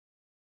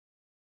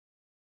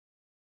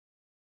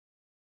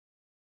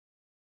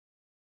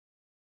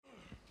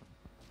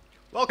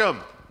Welcome.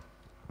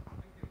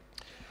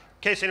 In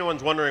case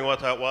anyone's wondering what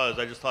that was,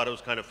 I just thought it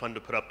was kind of fun to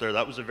put up there.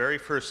 That was the very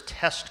first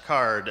test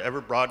card ever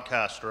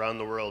broadcast around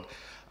the world.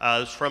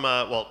 It's from,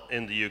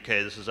 in the UK,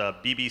 this is a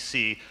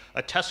BBC.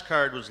 A test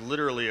card was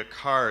literally a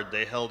card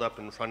they held up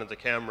in front of the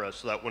camera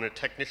so that when a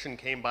technician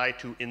came by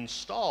to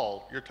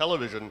install your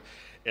television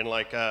in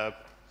like a,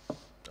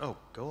 oh,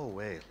 go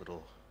away,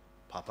 little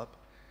pop-up.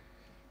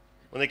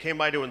 When they came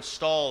by to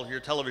install your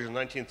television in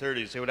the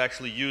 1930s, they would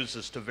actually use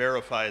this to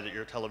verify that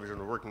your television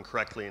was working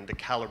correctly and to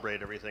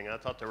calibrate everything. I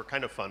thought they were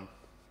kind of fun,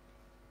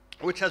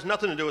 which has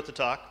nothing to do with the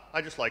talk.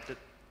 I just liked it.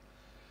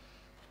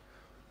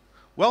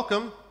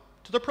 Welcome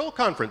to the Pearl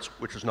Conference,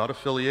 which is not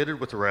affiliated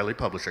with O'Reilly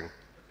Publishing.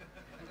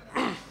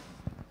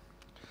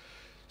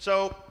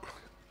 So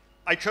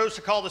I chose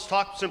to call this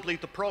talk simply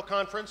the Pearl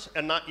Conference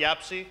and not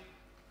YAPC.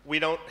 We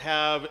don't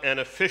have an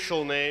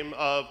official name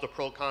of the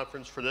Pearl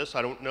Conference for this.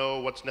 I don't know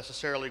what's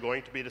necessarily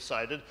going to be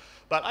decided.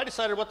 But I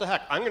decided, what the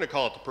heck, I'm going to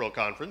call it the Pearl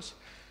Conference.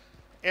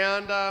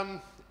 And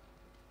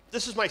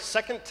this is my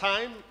second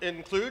time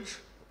in Cluj.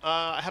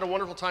 I had a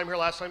wonderful time here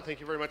last time. Thank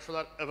you very much for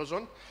that,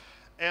 Evazon.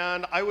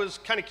 And I was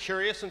kind of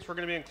curious, since we're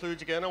going to be in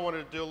Cluj again, I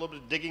wanted to do a little bit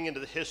of digging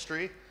into the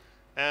history.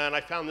 And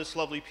I found this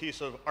lovely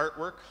piece of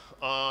artwork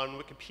on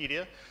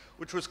Wikipedia,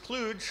 which was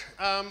Cluj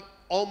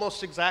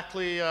almost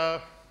exactly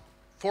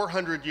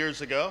 400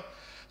 years ago.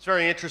 It's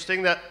very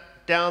interesting that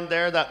down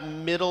there, that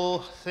middle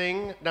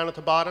thing down at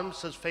the bottom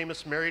says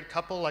famous married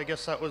couple. I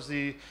guess that was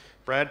the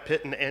Brad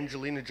Pitt and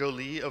Angelina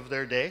Jolie of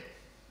their day.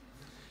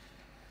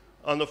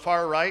 On the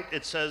far right,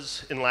 it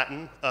says in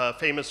Latin,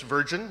 famous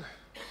virgin.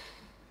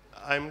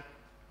 I'm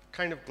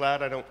kind of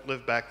glad I don't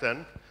live back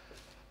then.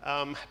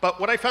 But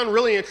what I found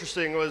really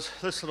interesting was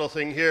this little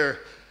thing here.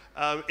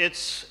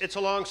 It's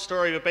a long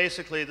story, but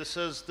basically this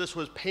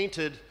was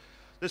painted.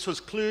 This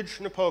was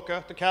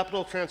Cluj-Napoca, the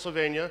capital of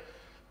Transylvania,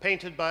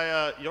 painted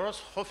by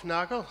Joris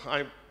Hofnagel.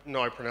 I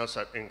know I pronounced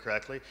that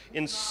incorrectly.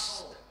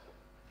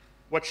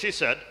 What she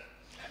said.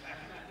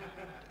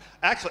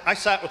 Actually, I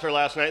sat with her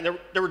last night, and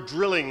they were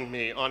drilling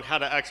me on how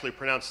to actually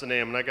pronounce the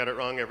name, and I got it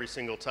wrong every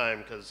single time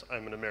because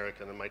I'm an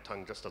American and my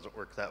tongue just doesn't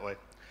work that way.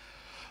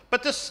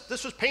 But this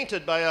was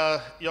painted by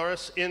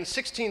Joris in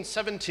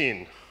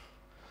 1617,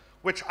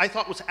 which I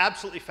thought was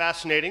absolutely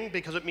fascinating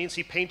because it means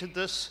he painted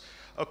this,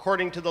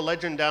 according to the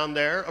legend down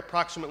there,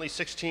 approximately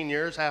 16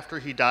 years after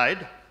he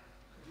died.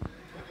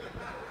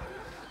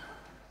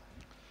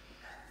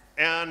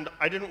 And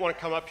I didn't want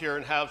to come up here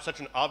and have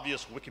such an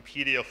obvious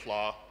Wikipedia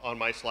flaw on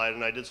my slide,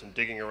 and I did some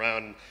digging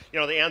around.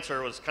 And, the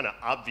answer was kind of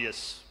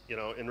obvious,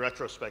 in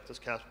retrospect, this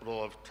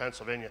capital of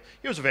Transylvania.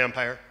 He was a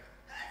vampire.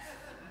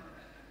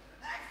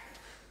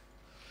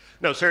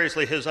 No,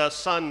 seriously, his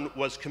son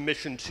was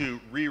commissioned to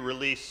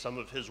re-release some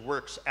of his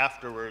works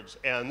afterwards,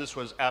 and this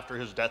was after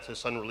his death. His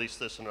son released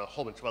this and a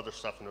whole bunch of other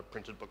stuff in a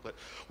printed booklet,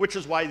 which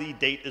is why the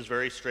date is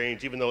very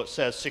strange, even though it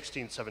says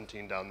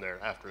 1617 down there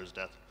after his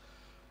death.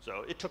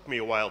 So it took me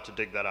a while to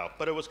dig that out,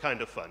 but it was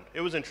kind of fun.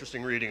 It was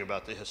interesting reading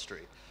about the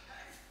history.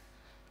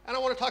 And I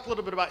want to talk a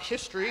little bit about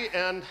history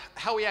and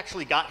how we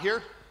actually got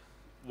here,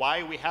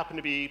 why we happen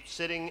to be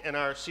sitting in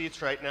our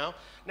seats right now.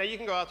 Now, you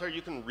can go out there,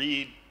 you can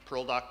read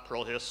Pearl Doc,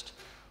 Pearl Hist,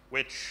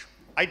 which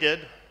I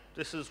did.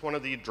 This is one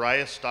of the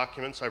driest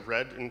documents I've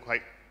read in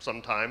quite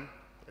some time.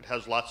 It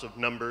has lots of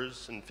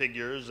numbers and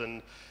figures,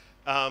 and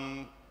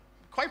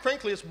quite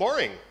frankly, it's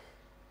boring.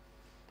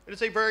 It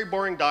is a very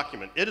boring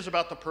document. It is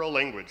about the Pearl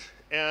language.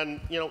 And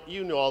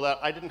you know all that.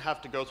 I didn't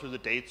have to go through the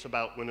dates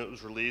about when it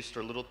was released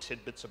or little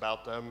tidbits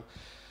about them.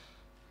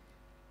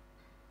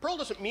 Pearl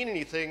doesn't mean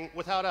anything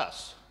without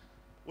us,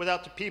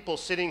 without the people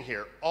sitting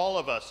here, all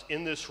of us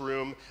in this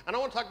room. And I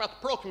want to talk about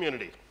the Pearl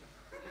community.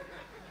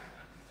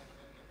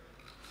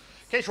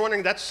 In case you're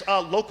wondering, that's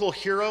local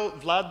hero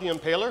Vlad the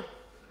Impaler,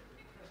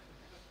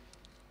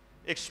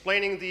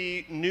 explaining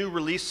the new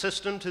release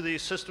system to the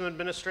system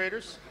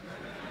administrators.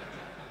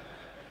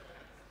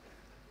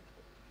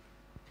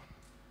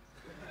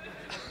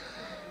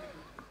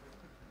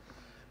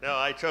 No,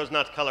 I chose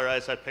not to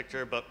colorize that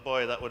picture, but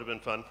boy, that would have been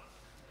fun.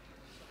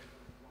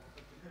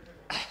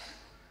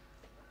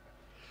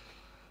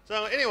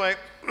 So anyway,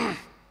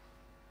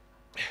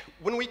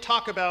 when we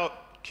talk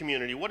about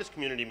community, what does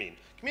community mean?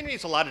 Community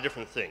is a lot of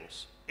different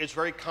things. It's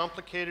very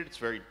complicated, it's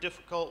very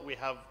difficult, we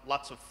have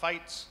lots of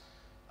fights,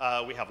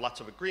 we have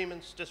lots of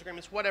agreements,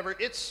 disagreements, whatever.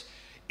 It's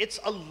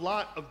a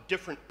lot of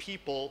different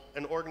people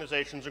and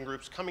organizations and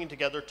groups coming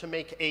together to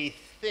make a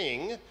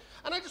thing.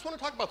 And I just want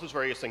to talk about those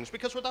various things,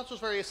 because without those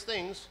various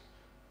things,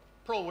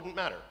 Pearl wouldn't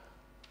matter.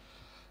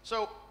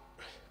 So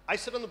I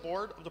sit on the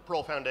board of the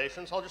Pearl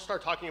Foundation, so I'll just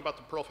start talking about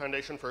the Pearl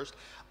Foundation first.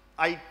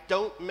 I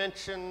don't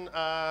mention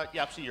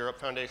YAPC Europe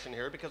Foundation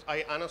here because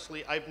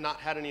I've not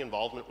had any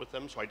involvement with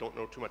them, so I don't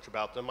know too much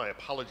about them. My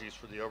apologies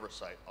for the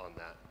oversight on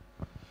that.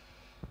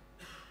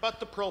 But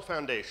the Pearl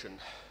Foundation.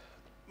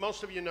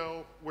 Most of you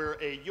know we're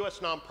a US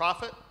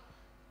nonprofit,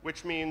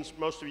 which means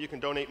most of you can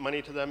donate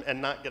money to them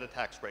and not get a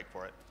tax break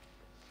for it.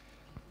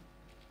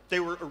 They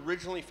were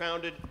originally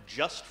founded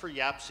just for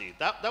YAPC.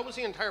 That was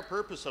the entire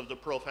purpose of the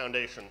Perl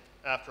Foundation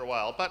after a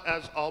while. But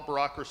as all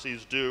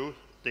bureaucracies do,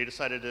 they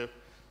decided to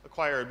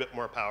acquire a bit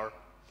more power.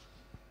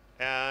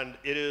 And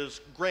it is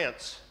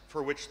grants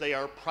for which they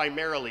are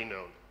primarily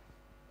known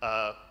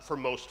for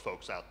most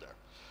folks out there.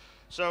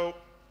 So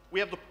we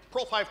have the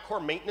Perl 5 Core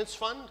Maintenance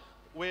Fund,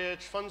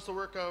 which funds the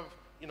work of,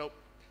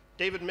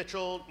 David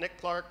Mitchell, Nick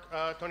Clark,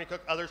 Tony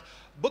Cook, others.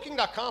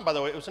 Booking.com, by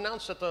the way, it was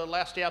announced at the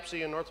last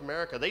YAPC in North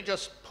America. They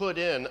just put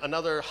in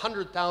another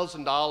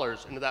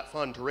 $100,000 into that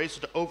fund to raise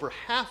it to over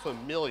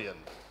 $500,000.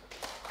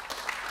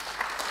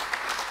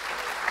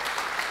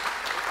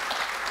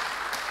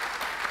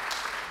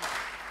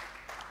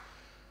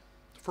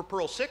 For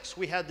Perl 6,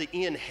 we had the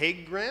Ian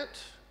Hague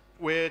grant,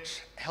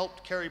 which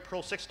helped carry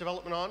Perl 6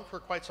 development on for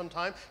quite some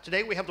time.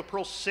 Today, we have the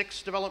Perl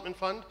 6 Development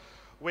Fund,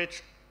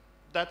 which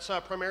that's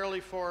primarily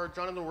for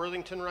Jonathan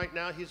Worthington right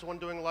now. He's the one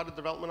doing a lot of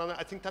development on that.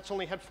 I think that's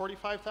only had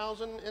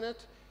 45,000 in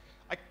it.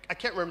 I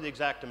can't remember the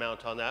exact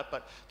amount on that,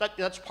 but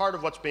that's part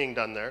of what's being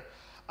done there.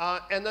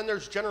 And then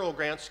there's general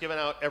grants given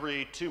out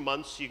every 2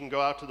 months. You can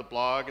go out to the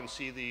blog and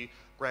see the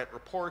grant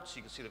reports.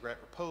 You can see the grant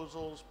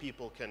proposals.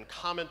 People can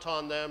comment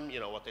on them,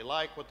 what they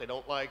like, what they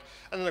don't like.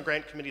 And then the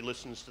grant committee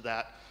listens to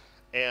that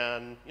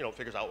and,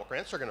 figures out what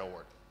grants they're going to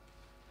award.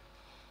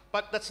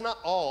 But that's not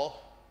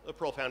all the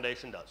Perl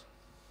Foundation does.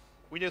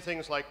 We do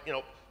things like,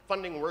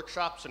 funding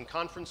workshops and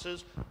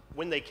conferences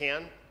when they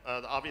can.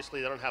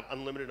 Obviously, they don't have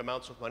unlimited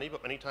amounts of money,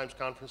 but many times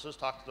conferences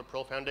talk to the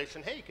Perl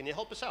Foundation, hey, can you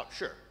help us out?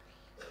 Sure.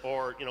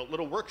 Or,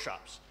 little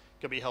workshops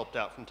can be helped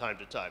out from time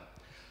to time.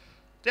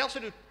 They also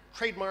do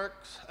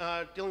trademarks,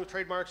 dealing with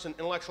trademarks and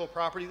intellectual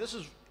property. This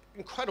is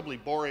incredibly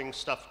boring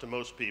stuff to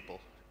most people,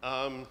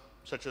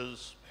 such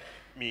as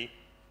me.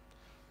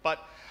 But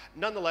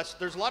nonetheless,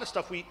 there's a lot of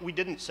stuff we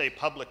didn't say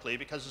publicly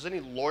because, as any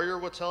lawyer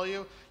will tell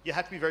you, you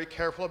have to be very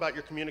careful about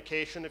your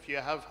communication if you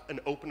have an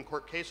open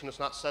court case and it's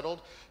not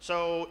settled.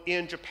 So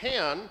in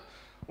Japan,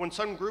 when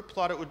some group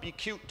thought it would be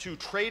cute to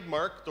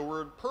trademark the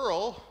word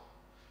Perl,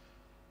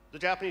 the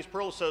Japanese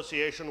Perl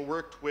Association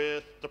worked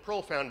with the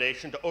Perl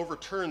Foundation to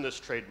overturn this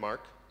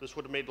trademark. This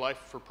would have made life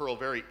for Perl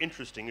very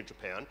interesting in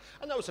Japan,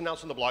 and that was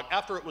announced on the blog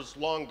after it was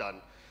long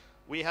done.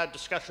 We had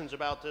discussions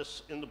about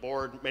this in the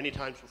board many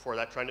times before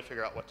that, trying to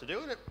figure out what to do,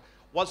 and it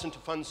wasn't a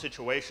fun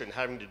situation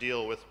having to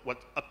deal with what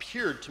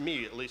appeared to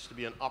me, at least, to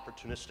be an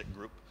opportunistic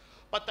group.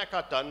 But that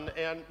got done,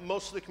 and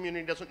most of the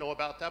community doesn't know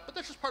about that, but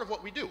that's just part of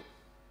what we do.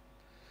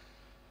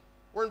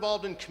 We're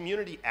involved in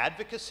community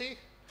advocacy,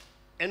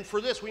 and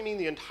for this, we mean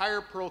the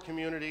entire Perl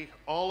community,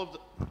 all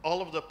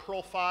of the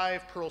Perl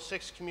 5, Perl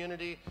 6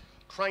 community,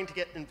 trying to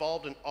get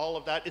involved in all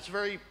of that. It's a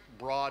very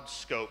broad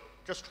scope,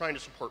 just trying to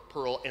support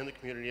Perl and the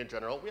community in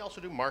general. We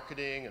also do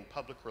marketing and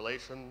public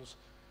relations,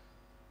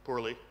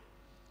 poorly,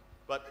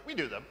 but we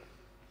do them.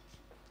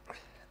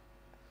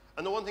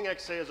 And the one thing I can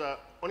say is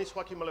honi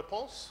soit qui me le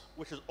pense,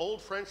 which is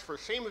old French for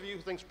shame of you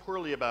who thinks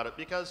poorly about it,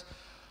 because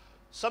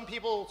some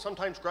people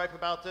sometimes gripe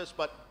about this,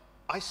 but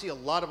I see a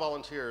lot of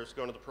volunteers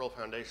going to the Perl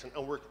Foundation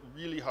and work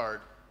really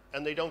hard,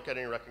 and they don't get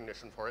any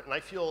recognition for it. And I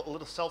feel a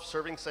little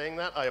self-serving saying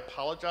that. I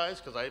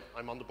apologize, because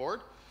I'm on the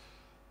board.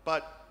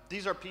 But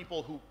these are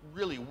people who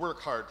really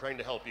work hard trying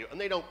to help you, and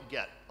they don't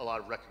get a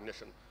lot of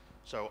recognition.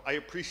 So I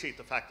appreciate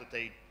the fact that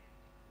they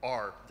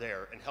are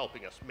there and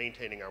helping us,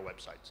 maintaining our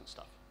websites and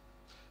stuff.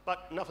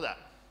 But enough of that.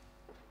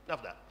 Enough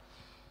of that.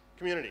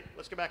 Community.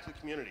 Let's get back to the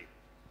community.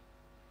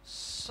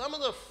 Some of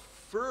the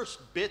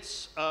first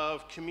bits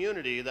of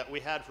community that we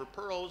had for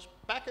Perl was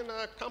back in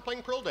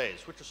Complaying Perl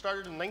days, which was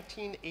started in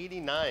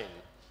 1989.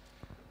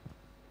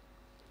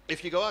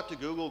 If you go out to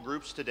Google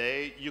Groups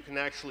today, you can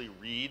actually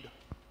read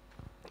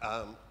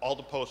all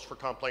the posts for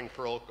Complaying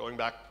Perl going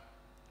back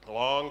a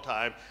long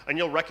time, and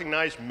you'll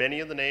recognize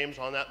many of the names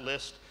on that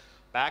list.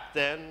 Back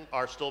then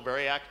are still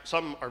very active.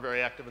 Some are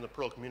very active in the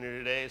Perl community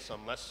today,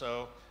 some less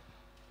so.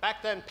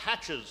 Back then,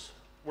 patches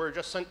were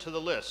just sent to the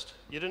list.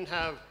 You didn't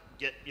have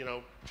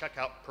check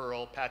out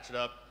Perl, patch it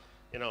up,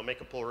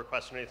 make a pull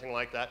request or anything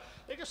like that.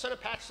 They just sent a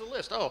patch to the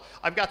list. Oh,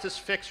 I've got this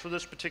fix for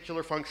this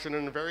particular function,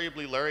 and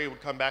invariably Larry would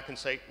come back and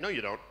say, no,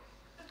 you don't.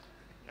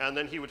 And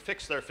then he would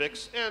fix their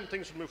fix, and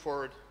things would move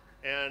forward.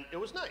 And it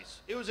was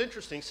nice. It was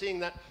interesting seeing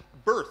that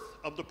birth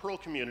of the Perl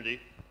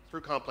community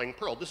through Complaying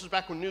Perl. This is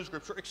back when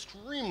newsgroups were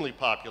extremely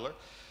popular.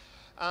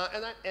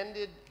 And that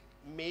ended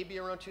maybe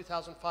around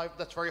 2005.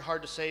 That's very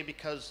hard to say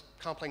because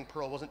Complaying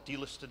Perl wasn't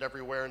delisted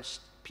everywhere, and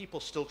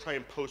people still try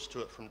and post to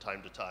it from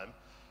time to time.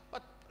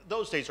 But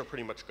those days are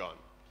pretty much gone.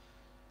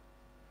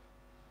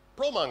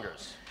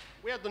 Perlmongers.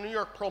 We had the New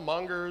York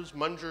Perlmongers,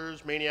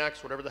 Mungers,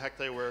 Maniacs, whatever the heck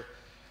they were.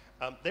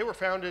 They were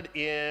founded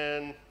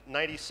in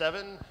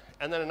 '97,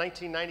 and then in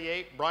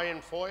 1998,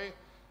 Brian Foy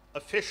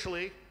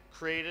officially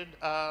created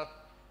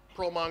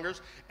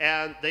Perlmongers,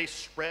 and they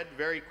spread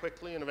very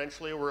quickly and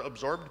eventually were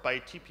absorbed by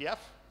TPF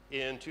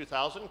in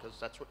 2000, because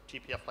that's what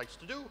TPF likes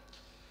to do.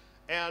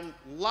 And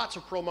lots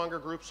of Perlmonger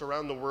groups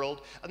around the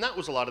world, and that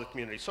was a lot of the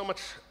community. So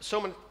much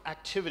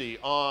activity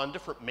on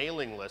different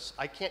mailing lists.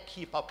 I can't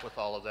keep up with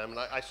all of them, and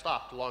I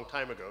stopped a long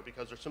time ago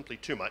because there's simply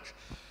too much.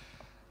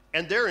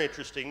 And they're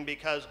interesting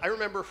because I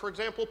remember, for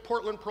example,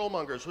 Portland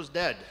Pearlmongers was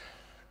dead.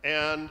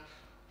 And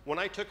when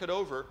I took it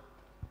over,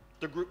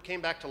 the group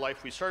came back to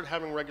life. We started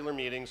having regular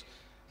meetings.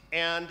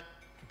 And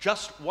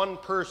just one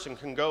person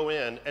can go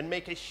in and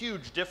make a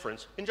huge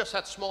difference in just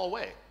that small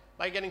way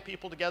by getting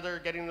people together,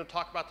 getting them to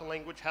talk about the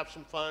language, have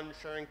some fun,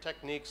 sharing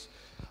techniques.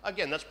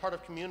 Again, that's part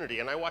of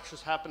community. And I watch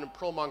this happen in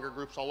Pearlmonger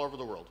groups all over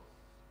the world.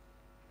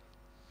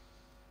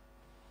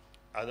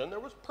 And then there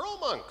was Pearl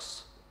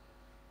Monks.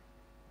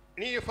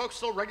 Any of you folks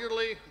still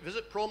regularly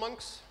visit Pearl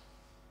Monks?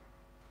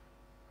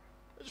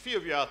 There's a few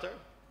of you out there.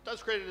 That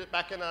was created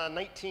back in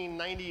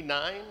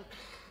 1999.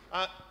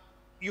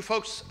 You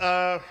folks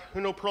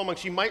who know Pearl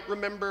Monks, you might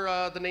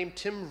remember the name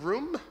Tim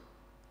Vroom.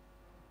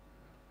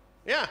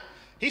 Yeah,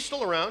 he's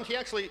still around. He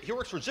works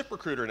for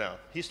ZipRecruiter now.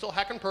 He's still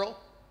hacking Perl.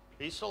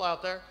 He's still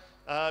out there.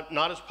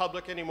 Not as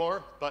public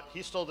anymore, but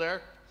he's still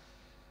there.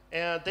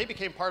 And they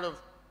became part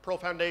of Perl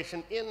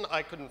Foundation in,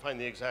 I couldn't find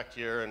the exact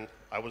year, and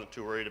I wasn't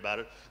too worried about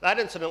it. That,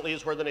 incidentally,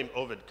 is where the name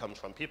Ovid comes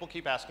from. People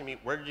keep asking me,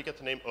 where did you get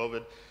the name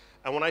Ovid?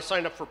 And when I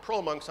signed up for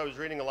Pearl Monks, I was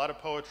reading a lot of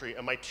poetry,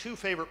 and my two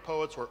favorite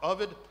poets were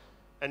Ovid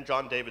and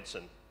John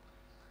Davidson.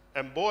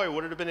 And boy,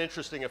 would it have been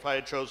interesting if I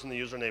had chosen the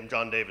username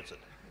John Davidson.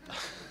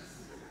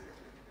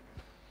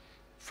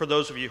 For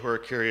those of you who are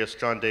curious,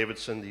 John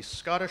Davidson, the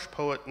Scottish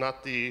poet,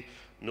 not the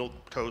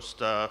Milk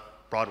Toast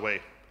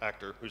Broadway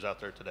actor who's out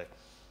there today.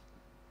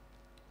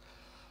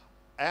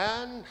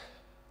 And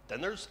then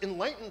there's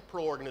Enlightened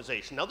Perl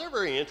Organization. Now, they're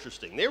very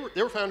interesting. They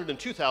were founded in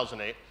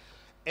 2008,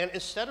 and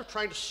instead of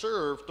trying to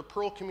serve the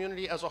Perl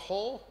community as a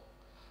whole,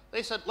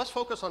 they said, let's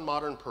focus on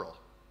modern Perl.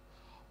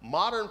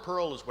 Modern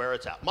Perl is where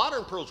it's at.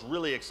 Modern Perl is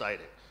really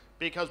exciting,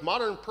 because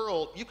modern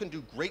Perl, you can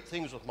do great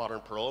things with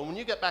modern Perl, and when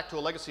you get back to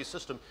a legacy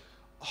system,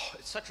 oh,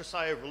 it's such a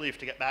sigh of relief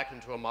to get back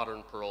into a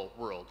modern Perl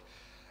world.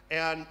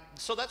 And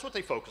so that's what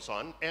they focus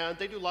on, and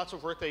they do lots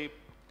of work.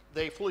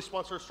 They fully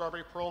sponsor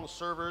Strawberry Perl and the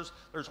servers.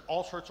 There's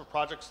all sorts of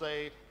projects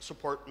they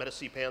support, Meta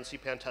CPAN,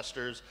 CPAN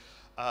testers.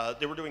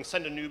 They were doing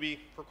Send a Newbie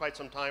for quite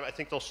some time. I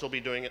think they'll still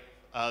be doing it,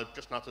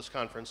 just not this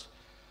conference.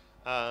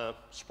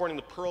 Supporting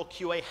the Perl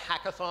QA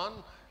Hackathon.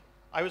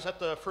 I was at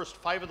the first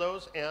 5 of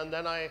those, and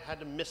then I had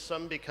to miss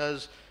some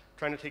because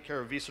trying to take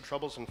care of visa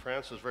troubles in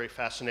France is very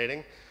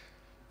fascinating.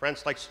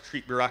 France likes to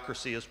treat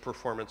bureaucracy as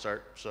performance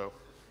art, so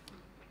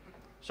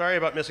sorry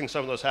about missing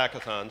some of those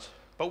hackathons,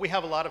 but we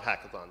have a lot of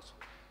hackathons.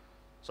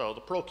 So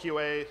the Perl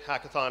QA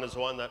Hackathon is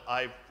one that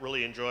I've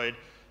really enjoyed.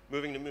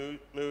 Moving to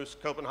Moose,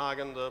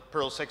 Copenhagen, the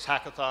Perl 6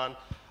 Hackathon,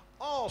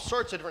 all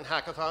sorts of different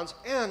hackathons,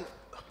 and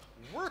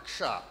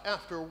workshop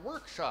after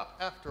workshop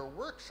after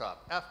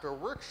workshop after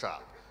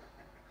workshop.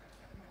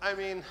 I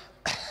mean,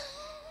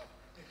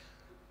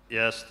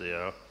 yes,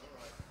 Theo.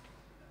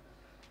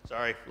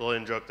 Sorry, little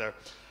in-joke there.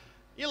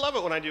 You love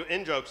it when I do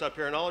in-jokes up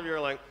here, and all of you are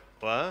like,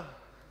 what?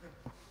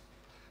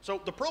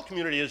 So the Perl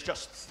community is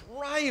just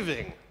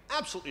thriving.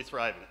 Absolutely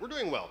thriving. We're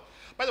doing well.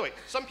 By the way,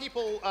 some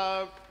people,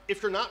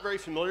 if you're not very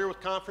familiar with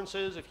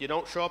conferences, if you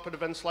don't show up at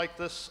events like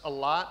this a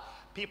lot,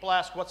 people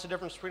ask what's the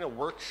difference between a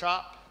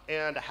workshop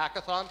and a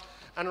hackathon.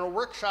 And in a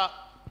workshop,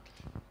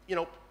 you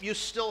know, you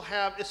still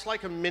have, it's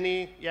like a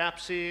mini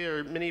YAPC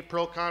or mini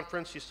Perl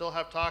conference. You still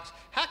have talks.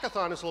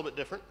 Hackathon is a little bit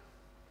different.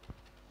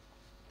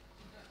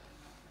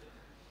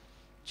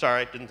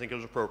 Sorry, didn't think it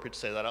was appropriate to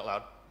say that out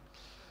loud.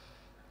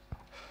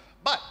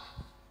 But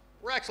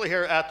we're actually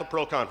here at the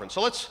Perl conference,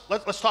 so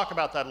let's talk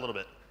about that a little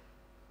bit.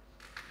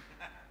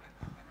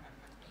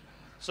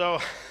 So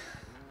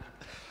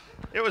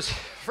it was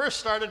first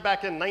started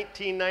back in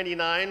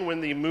 1999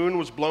 when the moon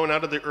was blown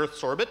out of the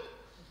Earth's orbit.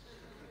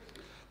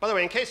 By the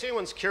way, in case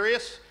anyone's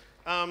curious,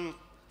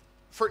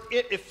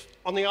 if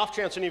on the off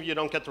chance any of you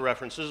don't get the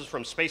reference, this is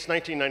from Space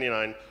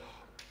 1999.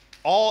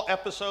 All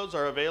episodes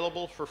are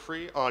available for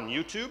free on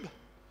YouTube,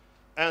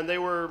 and they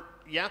were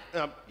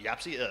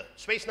YAPC.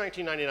 Space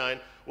 1999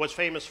 was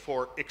famous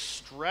for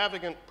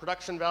extravagant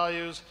production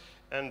values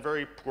and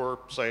very poor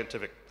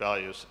scientific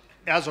values.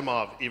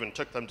 Asimov even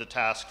took them to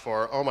task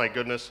for, oh my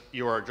goodness,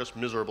 you are just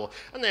miserable.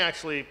 And they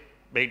actually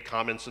made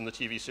comments in the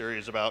TV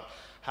series about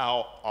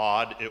how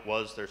odd it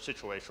was, their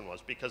situation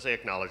was, because they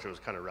acknowledged it was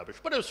kind of rubbish.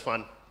 But it was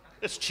fun.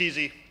 It's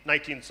cheesy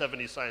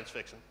 1970s science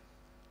fiction.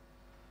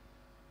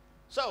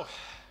 So,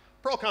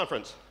 Perl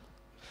Conference.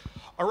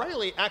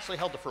 O'Reilly actually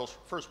held the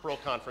first Perl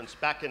Conference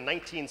back in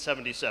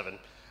 1977.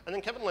 And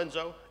then Kevin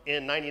Lenzo,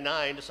 in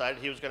 '99, decided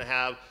he was going to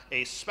have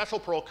a special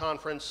Perl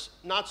Conference,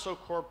 not so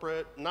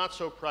corporate, not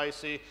so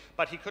pricey,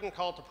 but he couldn't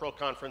call it the Perl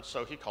Conference,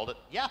 so he called it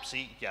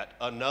YAPC, yet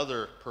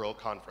another Perl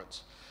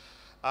Conference.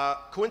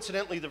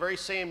 Coincidentally, the very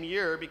same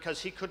year,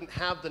 because he couldn't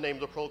have the name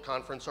of the Perl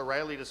Conference,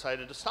 O'Reilly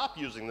decided to stop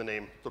using the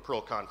name the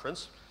Perl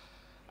Conference.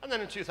 And then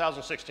in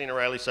 2016,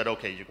 O'Reilly said,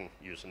 okay, you can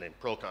use the name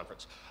Perl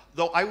Conference.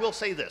 Though I will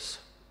say this,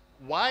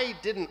 why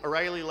didn't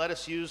O'Reilly let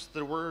us use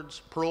the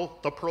words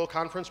the Perl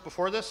Conference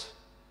before this?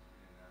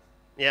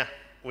 Yeah,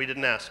 we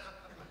didn't ask.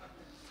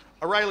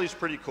 O'Reilly's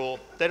pretty cool.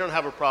 They don't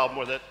have a problem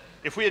with it.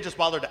 If we had just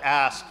bothered to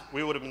ask,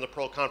 we would have been the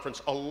Perl Conference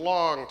a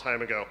long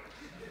time ago.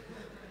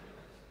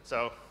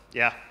 So,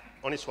 yeah,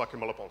 on y soit que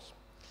me le pense.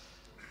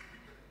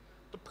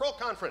 Pearl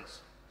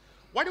Conference.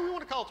 Why do we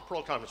want to call it the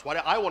Pearl Conference? Why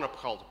do I want to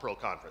call it the Pearl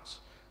Conference?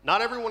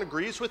 Not everyone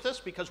agrees with this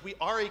because we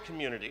are a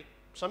community.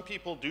 Some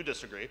people do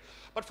disagree.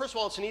 But first of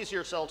all, it's an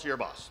easier sell to your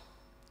boss.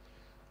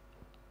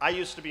 I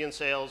used to be in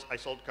sales. I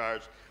sold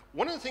cars.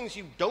 One of the things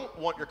you don't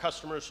want your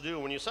customers to do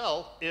when you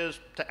sell is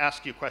to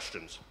ask you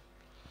questions.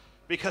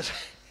 Because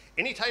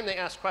anytime they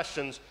ask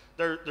questions,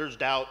 there's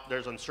doubt,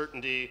 there's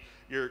uncertainty,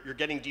 you're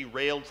getting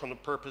derailed from the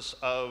purpose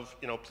of,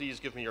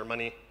 please give me your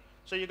money.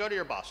 So you go to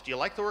your boss. Do you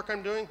like the work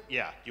I'm doing?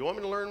 Yeah. Do you want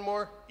me to learn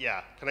more?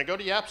 Yeah. Can I go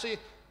to YAPC?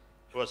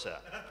 What's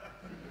that?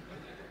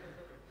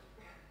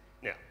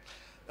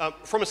 Yeah.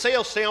 From a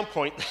sales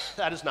standpoint,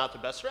 that is not the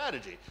best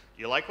strategy.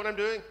 Do you like what I'm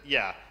doing?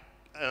 Yeah.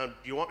 Do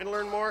you want me to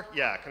learn more?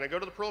 Yeah. Can I go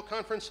to the Pearl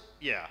Conference?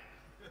 Yeah.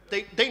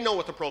 They know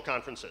what the Pearl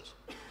Conference is.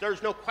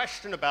 There's no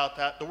question about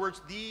that. The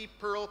words "the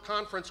Pearl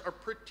Conference" are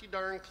pretty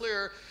darn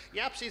clear.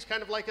 YAPC is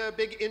kind of like a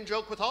big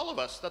in-joke with all of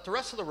us that the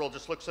rest of the world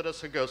just looks at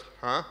us and goes,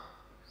 huh?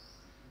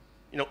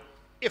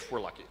 If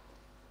we're lucky.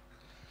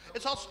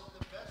 It's also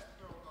the best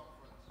Pearl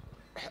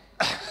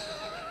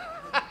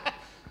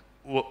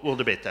Conference. We'll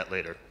debate that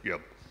later.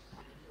 Yep.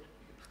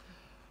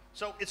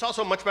 So it's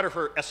also much better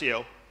for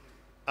SEO.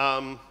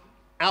 Out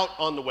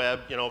on the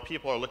web,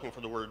 people are looking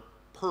for the word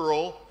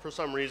Pearl for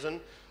some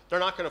reason. They're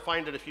not going to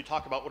find it if you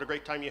talk about what a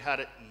great time you had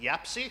at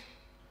YAPC.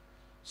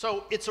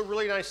 So it's a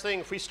really nice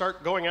thing if we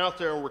start going out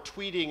there and we're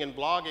tweeting and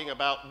blogging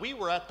about, we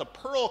were at the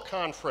Pearl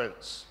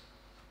Conference.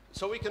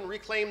 So we can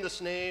reclaim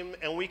this name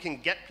and we can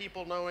get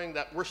people knowing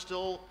that we're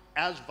still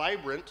as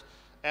vibrant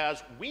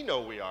as we know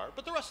we are,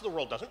 but the rest of the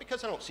world doesn't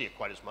because they don't see it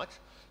quite as much.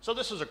 So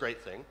this is a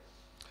great thing.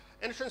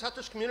 And it turns out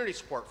there's community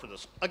support for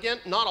this. Again,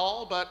 not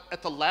all, but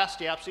at the last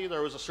YAPC,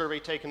 there was a survey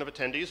taken of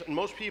attendees, and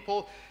most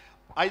people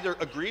either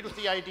agreed with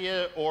the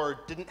idea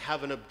or didn't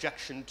have an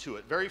objection to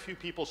it. Very few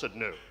people said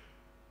no.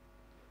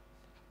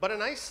 But a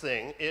nice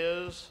thing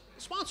is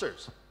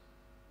sponsors.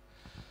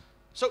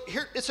 So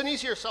here, it's an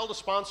easier sell to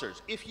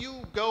sponsors. If you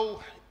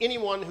go,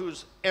 anyone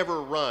who's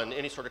ever run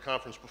any sort of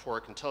conference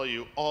before can tell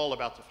you all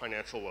about the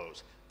financial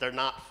woes. They're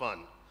not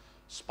fun.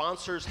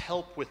 Sponsors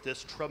help with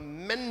this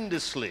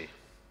tremendously.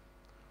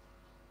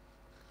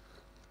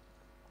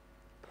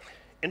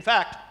 In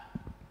fact,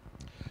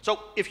 so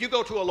if you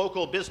go to a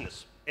local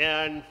business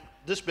and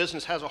this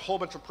business has a whole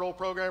bunch of pro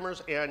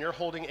programmers and you're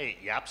holding a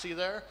YAPC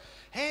there,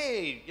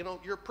 hey,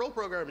 you're pro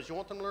programmers, you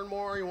want them to learn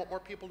more, you want more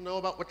people to know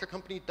about what your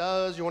company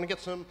does, you want to get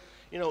some,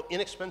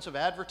 inexpensive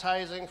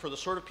advertising for the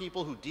sort of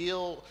people who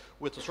deal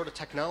with the sort of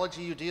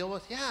technology you deal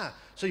with, yeah.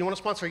 So you want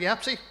to sponsor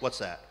YAPC? What's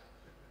that?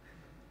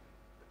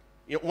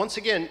 Once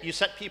again, you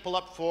set people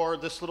up for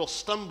this little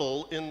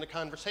stumble in the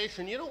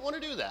conversation. You don't want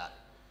to do that.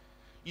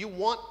 You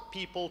want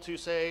people to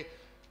say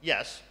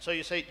yes. So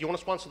you say, you want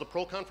to sponsor the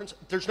Pearl Conference?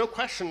 There's no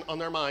question on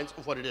their minds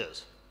of what it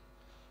is.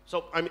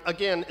 So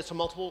again, it's a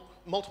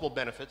multiple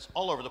benefits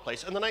all over the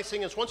place. And the nice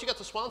thing is, once you get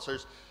the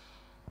sponsors,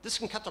 this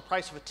can cut the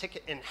price of a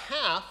ticket in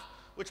half,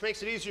 which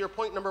makes it easier.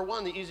 Point number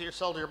one, the easier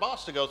sell to your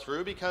boss to go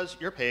through because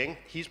you're paying,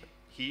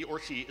 he or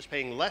she is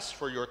paying less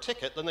for your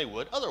ticket than they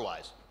would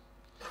otherwise.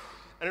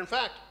 And in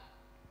fact,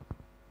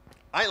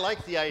 I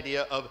like the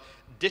idea of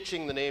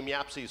ditching the name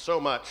YAPC so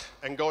much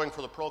and going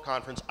for the Pearl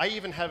Conference. I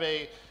even have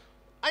a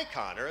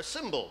icon or a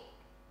symbol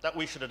that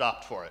we should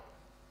adopt for it.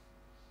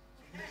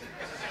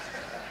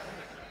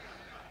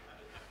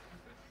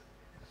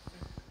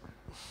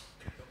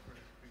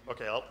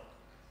 Okay,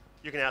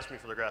 you can ask me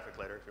for the graphic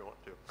later if you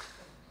want to.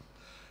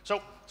 So,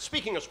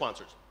 speaking of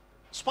sponsors,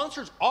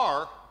 sponsors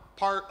are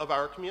part of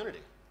our community.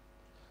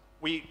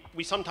 We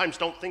sometimes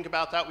don't think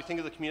about that. We think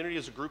of the community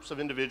as groups of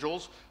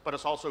individuals, but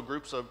it's also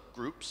groups of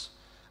groups.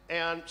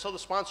 And so the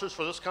sponsors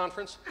for this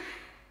conference,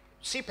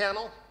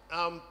 cPanel,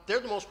 they're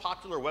the most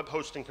popular web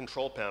hosting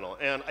control panel.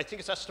 And I think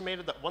it's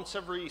estimated that once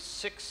every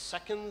 6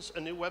 seconds, a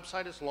new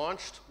website is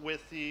launched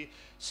with the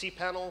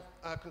cPanel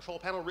control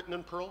panel written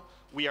in Perl.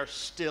 We are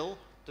still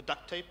the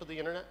duct tape of the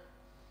internet.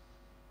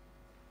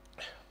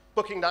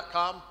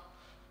 Booking.com,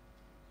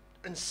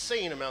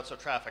 insane amounts of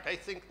traffic. I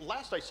think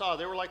last I saw,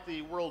 they were like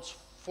the world's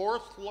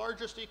 4th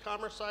largest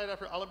e-commerce site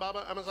after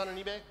Alibaba, Amazon, and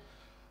eBay.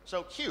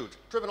 So huge,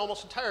 driven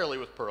almost entirely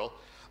with Perl.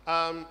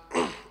 And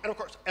of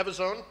course,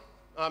 Evazone.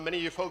 Many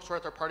of you folks were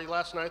at their party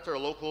last night. They're a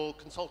local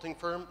consulting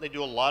firm. They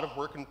do a lot of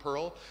work in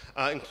Perl,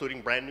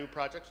 including brand new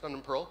projects done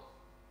in Perl.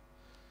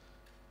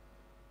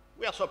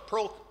 We also have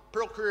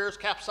Perl Careers,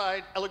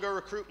 Capside, Eligo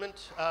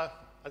Recruitment. I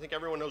think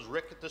everyone knows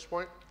Rick at this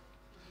point.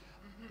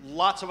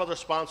 Lots of other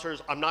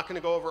sponsors. I'm not going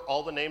to go over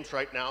all the names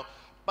right now,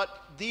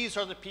 but these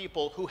are the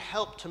people who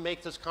help to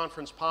make this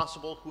conference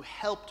possible, who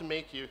help to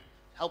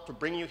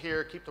bring you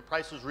here, keep the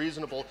prices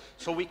reasonable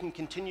so we can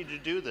continue to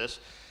do this.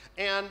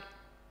 And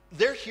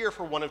they're here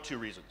for one of two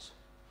reasons.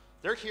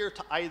 They're here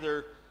to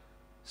either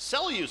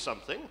sell you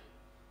something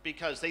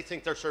because they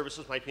think their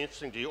services might be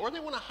interesting to you, or they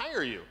want to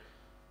hire you,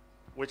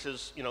 which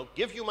is,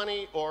 give you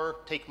money or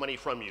take money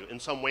from you in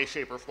some way,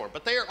 shape, or form.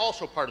 But they are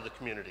also part of the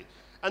community,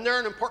 and they're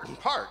an important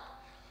part.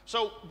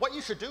 So what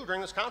you should do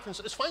during this conference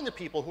is find the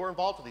people who are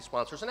involved with these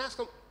sponsors and ask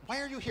them, why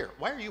are you here?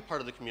 Why are you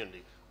part of the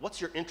community? What's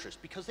your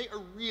interest? Because they are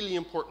really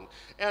important.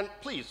 And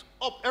please,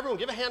 oh, everyone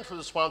give a hand for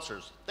the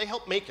sponsors. They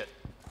help make it.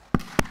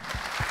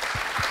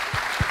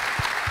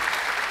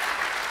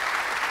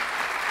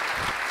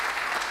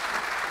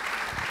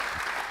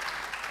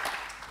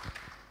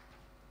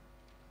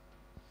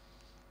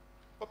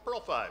 But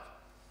Perl 5.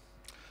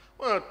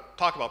 I want to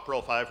talk about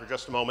Perl 5 for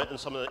just a moment and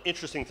some of the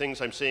interesting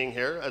things I'm seeing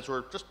here as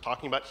we're just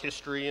talking about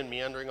history and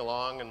meandering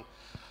along. And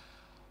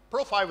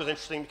Perl 5 was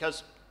interesting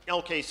because,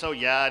 okay, so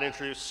yeah, it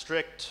introduced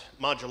strict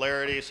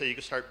modularity so you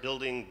could start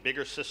building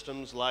bigger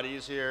systems a lot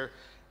easier.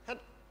 Had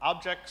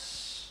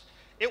objects.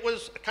 It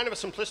was kind of a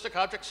simplistic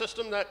object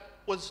system that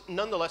was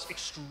nonetheless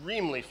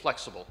extremely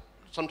flexible.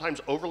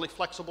 Sometimes overly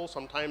flexible,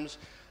 sometimes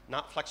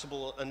not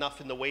flexible enough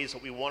in the ways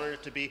that we wanted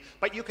it to be,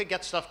 but you could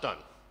get stuff done.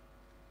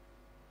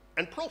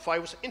 And Perl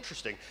 5 was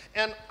interesting.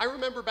 And I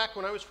remember back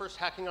when I was first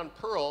hacking on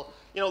Perl,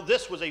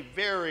 this was a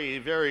very,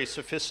 very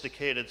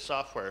sophisticated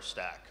software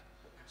stack.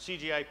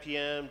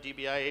 CGI-PM,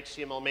 DBI,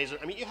 HTML, Mazer.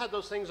 I mean, you had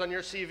those things on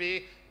your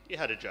CV, you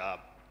had a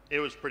job. It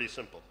was pretty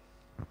simple.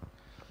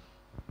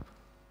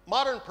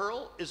 Modern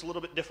Perl is a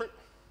little bit different.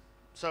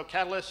 So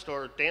Catalyst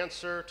or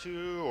Dancer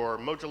 2 or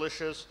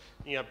Modulicious,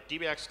 you have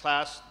DBX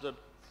class, the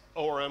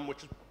ORM,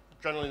 which is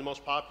generally the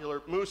most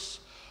popular.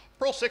 Moose.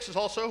 Perl 6 is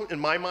also, in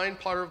my mind,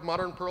 part of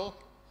modern Perl.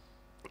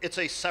 It's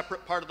a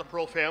separate part of the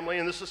Perl family,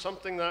 and this is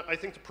something that I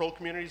think the Perl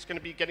community is going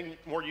to be getting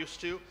more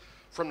used to.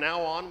 From now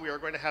on, we are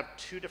going to have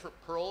 2 different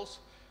Perls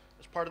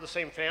as part of the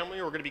same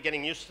family. We're going to be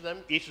getting used to them.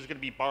 Each is going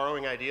to be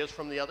borrowing ideas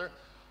from the other.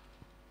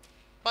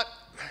 But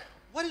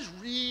what has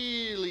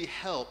really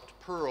helped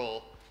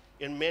Perl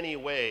in many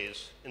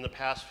ways in the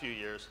past few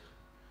years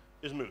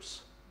is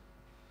Moose.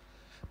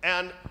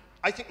 And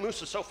I think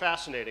Moose is so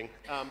fascinating,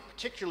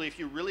 particularly if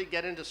you really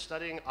get into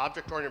studying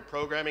object-oriented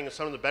programming and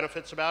some of the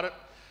benefits about it.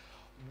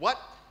 What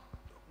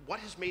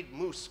has made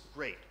Moose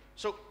great?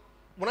 So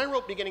when I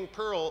wrote Beginning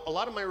Perl, a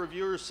lot of my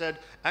reviewers said,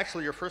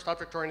 actually, your first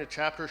object-oriented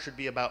chapter should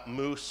be about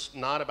Moose,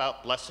 not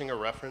about blessing a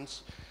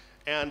reference.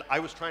 And I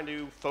was trying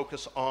to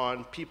focus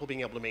on people being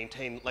able to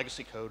maintain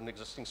legacy code in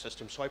existing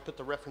systems, so I put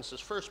the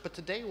references first. But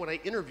today, when I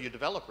interview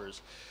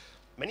developers,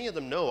 many of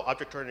them know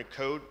object-oriented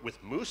code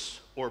with Moose,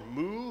 or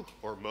Moo,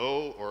 or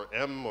Mo, or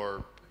M,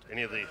 or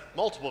any of the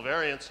multiple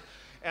variants.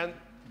 And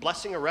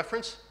blessing a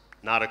reference,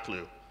 not a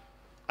clue.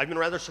 I've been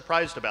rather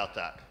surprised about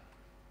that.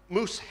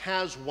 Moose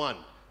has won.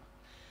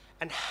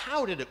 And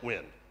how did it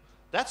win?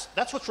 That's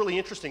what's really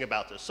interesting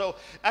about this. So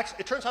actually,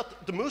 it turns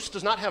out the Moose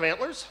does not have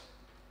antlers.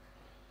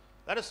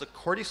 That is the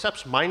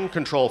cordyceps mind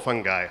control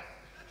fungi.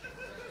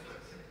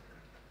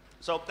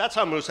 So that's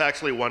how Moose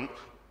actually won.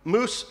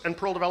 Moose and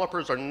Perl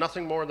developers are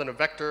nothing more than a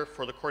vector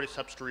for the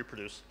cordyceps to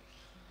reproduce.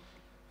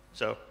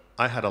 So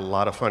I had a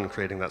lot of fun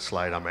creating that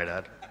slide, I might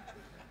add.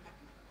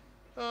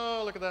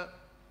 Oh, look at that.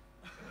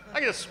 I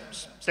can just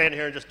stand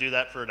here and just do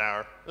that for an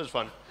hour. It was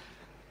fun.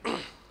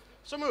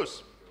 So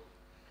Moose.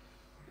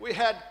 We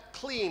had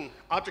clean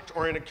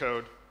object-oriented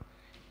code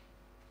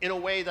in a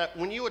way that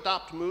when you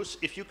adopt Moose,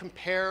 if you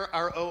compare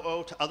our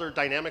OO to other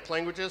dynamic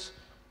languages,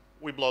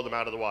 we blow them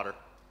out of the water.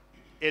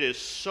 It is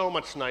so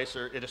much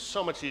nicer. It is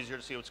so much easier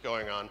to see what's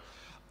going on.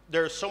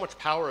 There's so much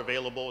power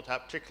available with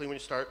that, particularly when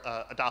you start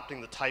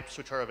adopting the types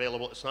which are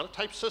available. It's not a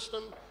type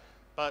system,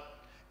 but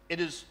it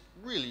is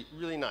really,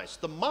 really nice.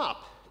 The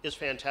mop is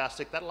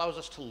fantastic. That allows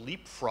us to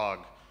leapfrog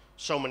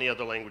so many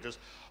other languages.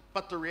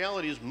 But the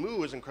reality is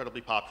Moo is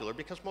incredibly popular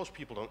because most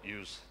people don't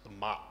use the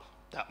mop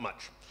that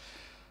much.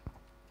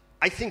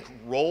 I think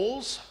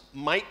roles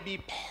might be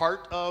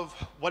part of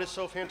what is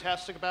so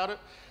fantastic about it.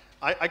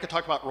 I could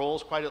talk about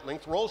roles quite at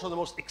length. Roles are the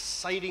most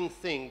exciting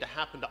thing to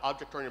happen to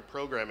object-oriented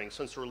programming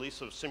since the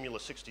release of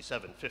Simula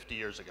 67 50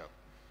 years ago.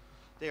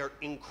 They are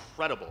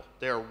incredible.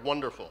 They are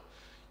wonderful.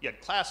 You had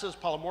classes,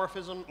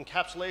 polymorphism,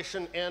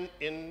 encapsulation, and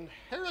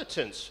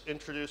inheritance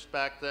introduced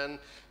back then.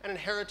 And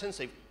inheritance,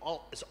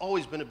 it's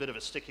always been a bit of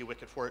a sticky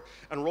wicket for it.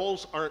 And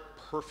roles aren't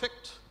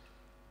perfect,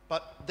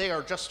 but they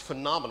are just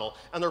phenomenal.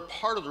 And they're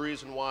part of the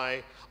reason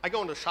why I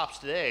go into shops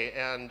today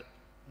and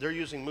they're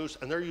using Moose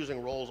and they're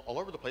using roles all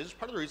over the place. It's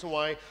part of the reason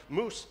why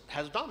Moose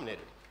has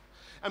dominated.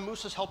 And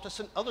Moose has helped us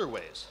in other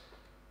ways.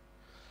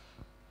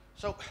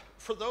 So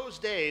for those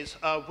days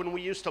when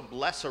we used to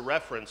bless a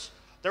reference,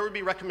 there would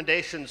be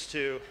recommendations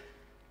to,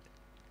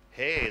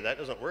 hey, that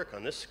doesn't work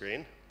on this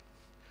screen.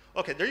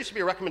 Okay, there used to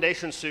be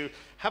recommendations to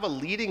have a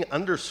leading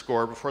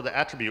underscore before the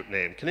attribute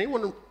name. Can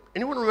anyone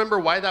remember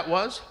why that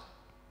was?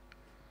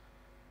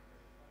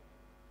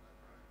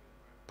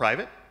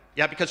 Private?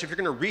 Yeah, because if you're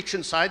going to reach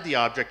inside the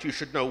object, you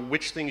should know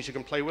which things you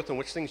can play with and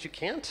which things you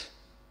can't.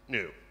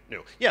 No.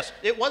 Yes,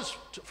 it was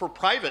for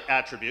private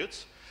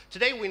attributes.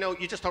 Today we know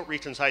you just don't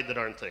reach inside the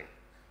darn thing.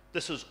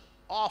 This is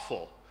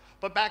awful.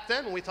 But back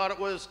then, we thought it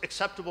was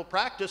acceptable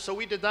practice, so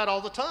we did that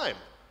all the time.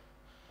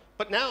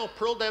 But now,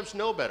 Perl devs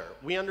know better.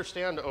 We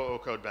understand OO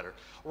code better.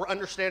 We're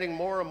understanding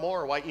more and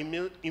more why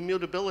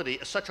immutability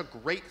is such a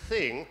great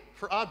thing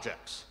for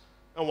objects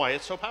and why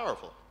it's so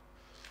powerful.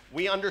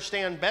 we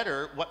understand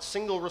better what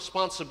single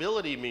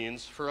responsibility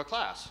means for a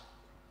class.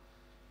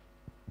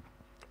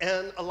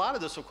 And a lot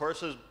of this, of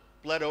course, has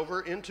bled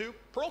over into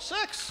Perl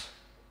 6.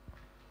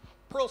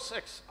 Perl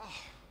 6, oh,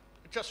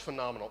 just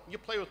phenomenal. You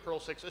play with Perl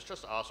 6, it's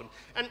just awesome.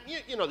 And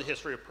you know the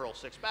history of Perl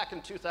 6. Back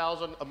in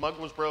 2000, a mug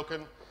was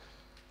broken,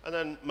 and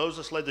then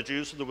Moses led the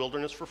Jews to the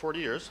wilderness for 40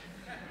 years.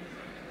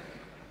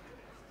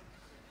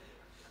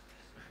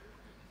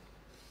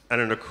 And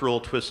in a cruel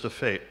twist of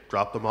fate,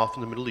 dropped them off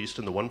in the Middle East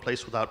in the one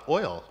place without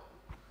oil.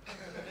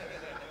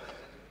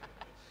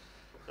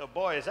 So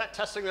boy, is that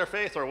testing their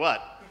faith or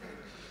what?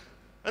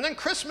 And then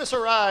Christmas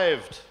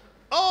arrived.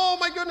 Oh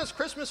my goodness,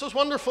 Christmas was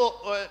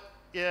wonderful.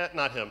 Yeah,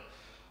 not him.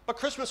 But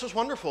Christmas was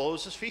wonderful. It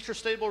was this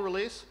feature-stable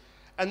release.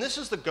 And this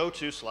is the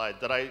go-to slide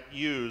that I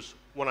use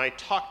when I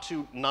talk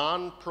to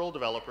non-Perl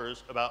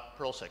developers about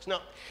Perl 6.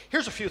 Now,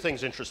 here's a few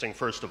things interesting,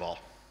 first of all.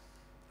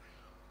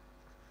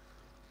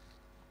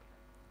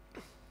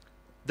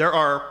 There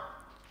are,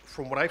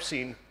 from what I've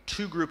seen,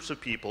 two groups of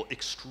people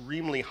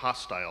extremely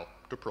hostile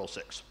to Perl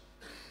 6.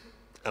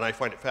 And I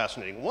find it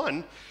fascinating.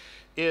 One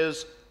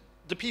is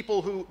the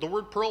people who, the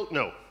word Perl,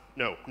 no.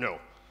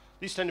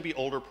 These tend to be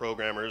older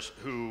programmers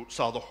who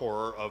saw the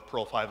horror of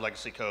Perl 5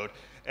 legacy code,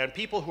 and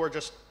people who are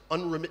just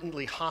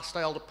unremittently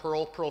hostile to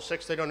Perl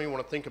 6, they don't even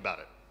want to think about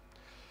it.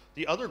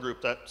 The other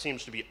group that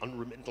seems to be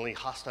unremittently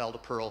hostile to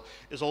Perl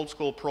is old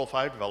school Perl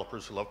 5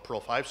 developers who love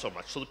Perl 5 so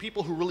much. So the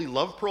people who really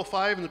love Perl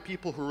 5 and the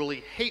people who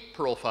really hate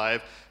Perl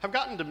 5 have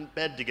gotten to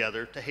bed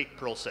together to hate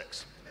Perl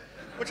 6,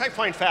 which I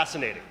find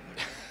fascinating.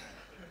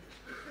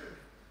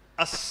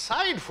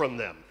 Aside from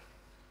them,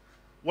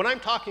 when I'm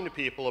talking to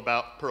people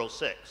about Perl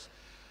 6,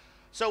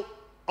 so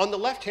on the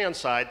left-hand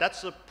side,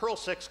 that's the Perl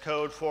 6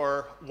 code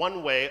for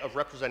one way of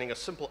representing a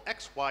simple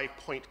XY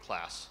point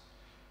class.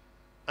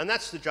 And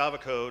that's the Java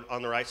code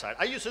on the right side.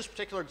 I use this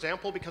particular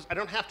example because I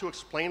don't have to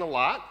explain a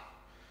lot.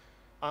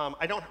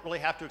 I don't really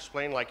have to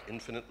explain like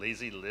infinite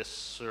lazy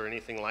lists or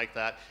anything like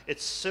that.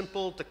 It's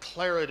simple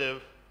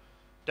declarative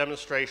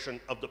demonstration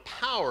of the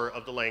power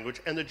of the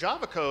language. And the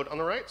Java code on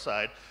the right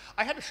side,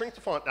 I had to shrink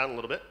the font down a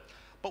little bit.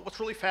 But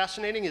what's really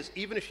fascinating is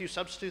even if you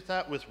substitute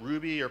that with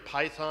Ruby or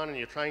Python and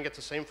you try and get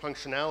the same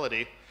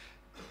functionality,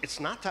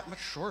 it's not that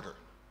much shorter.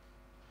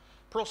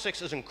 Perl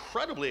 6 is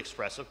incredibly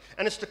expressive,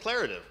 and it's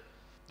declarative.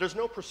 There's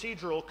no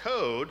procedural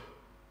code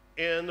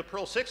in the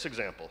Perl 6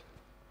 example.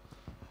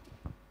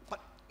 But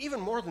even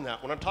more than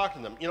that, when I'm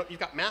talking to them, you've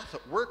got math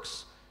that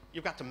works,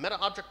 you've got the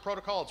meta-object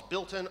protocol, it's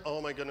built in.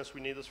 Oh my goodness,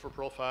 we need this for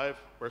Perl 5.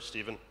 Where's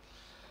Stephen?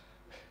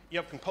 You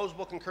have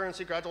composable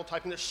concurrency, gradual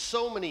typing. There's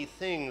so many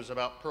things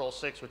about Perl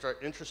 6 which are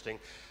interesting.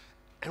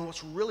 And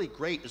what's really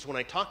great is when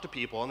I talk to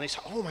people and they say,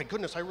 oh my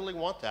goodness, I really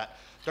want that.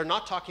 They're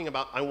not talking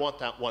about, I want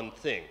that one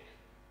thing.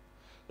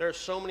 There are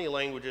so many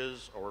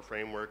languages or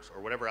frameworks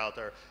or whatever out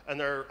there, and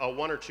they're a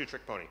one or two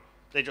trick pony.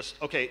 They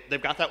just, okay,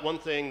 they've got that one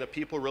thing that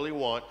people really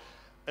want.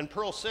 And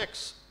Perl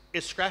 6,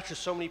 it scratches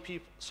so many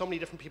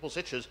different people's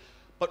itches,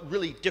 but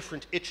really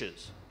different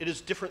itches. It is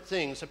different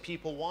things that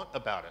people want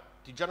about it.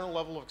 The general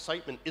level of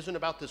excitement isn't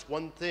about this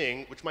one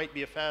thing, which might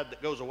be a fad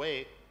that goes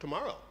away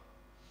tomorrow.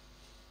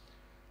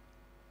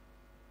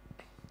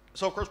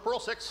 So of course, Perl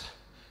 6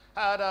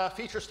 had a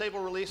feature-stable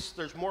release.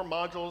 There's more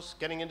modules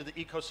getting into the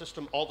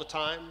ecosystem all the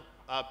time.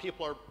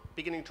 People are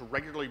beginning to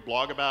regularly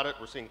blog about it.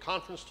 We're seeing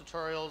conference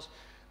tutorials.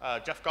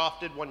 Jeff Goff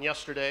did one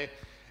yesterday.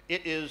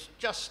 It is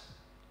just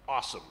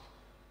awesome.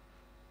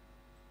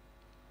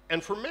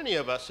 And for many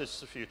of us,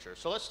 it's the future.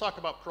 So let's talk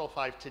about Perl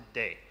 5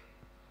 today.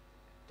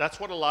 That's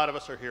what a lot of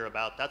us are here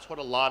about. That's what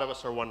a lot of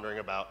us are wondering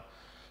about.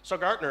 So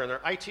Gartner, in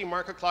their IT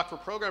market clock for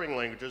programming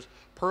languages,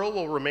 Perl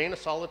will remain a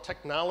solid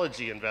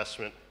technology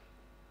investment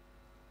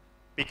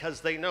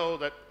because they know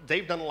that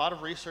they've done a lot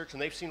of research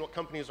and they've seen what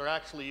companies are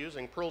actually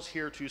using. Perl's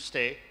here to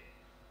stay.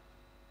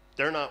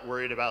 They're not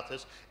worried about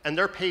this, and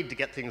they're paid to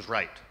get things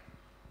right.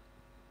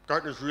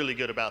 Gartner's really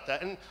good about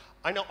that. And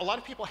I know a lot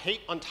of people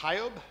hate on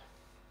TIOB,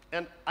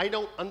 and I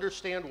don't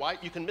understand why.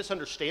 You can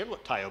misunderstand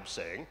what TIOB's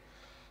saying,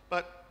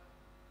 but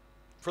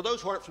for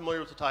those who aren't familiar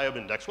with the TIOB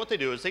index, what they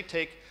do is they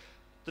take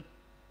the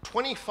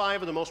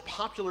 25 of the most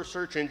popular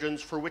search engines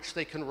for which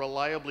they can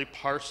reliably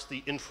parse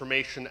the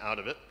information out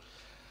of it,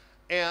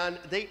 and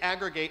they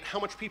aggregate how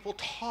much people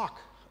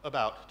talk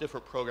about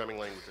different programming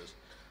languages.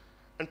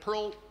 And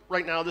Perl,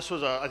 right now, this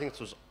was, I think this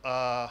was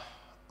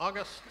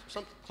August,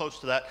 something close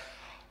to that.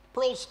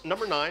 Perl's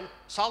number 9,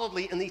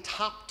 solidly in the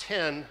top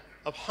 10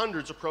 of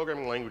hundreds of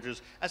programming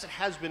languages, as it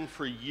has been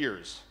for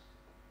years.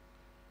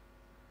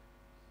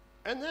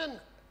 And then,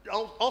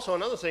 also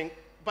another thing,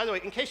 by the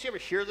way, in case you ever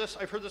hear this,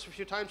 I've heard this a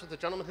few times, that the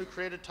gentleman who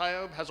created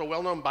TIOB has a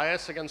well-known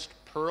bias against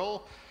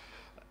Perl,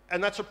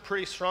 and that's a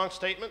pretty strong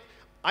statement.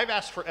 I've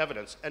asked for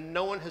evidence, and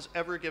no one has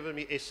ever given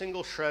me a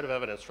single shred of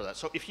evidence for that.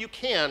 So if you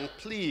can,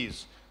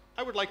 please,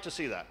 I would like to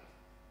see that.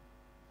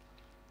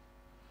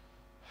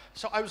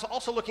 So I was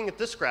also looking at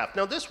this graph.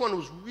 Now this one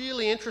was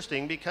really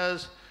interesting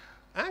because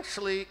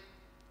actually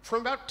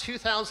from about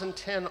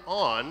 2010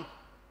 on,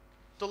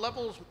 the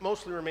levels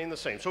mostly remain the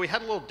same. So we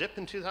had a little dip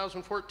in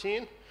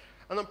 2014,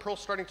 and then Perl's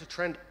starting to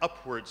trend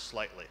upwards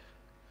slightly.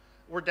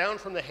 we're down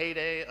from the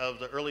heyday of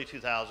the early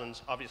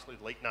 2000s. Obviously,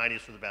 the late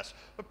 90s were the best.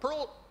 But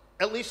Perl,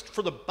 at least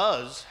for the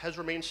buzz, has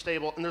remained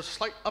stable, and there's a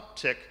slight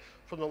uptick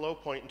from the low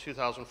point in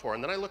 2004.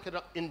 And then I look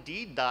at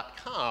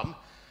Indeed.com,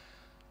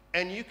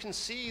 and you can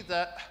see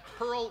that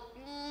Perl,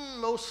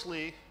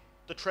 mostly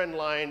the trend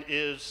line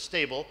is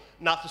stable,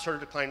 not the sort of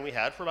decline we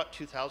had for about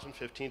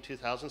 2015,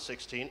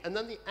 2016. And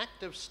then the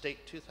active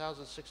state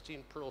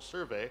 2016 Perl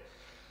survey,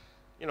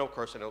 you know, of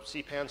course, I know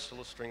CPAN's still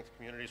a strength,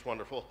 community's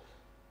wonderful.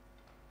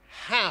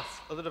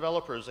 Half of the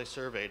developers they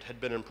surveyed had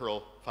been in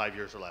Perl 5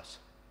 years or less.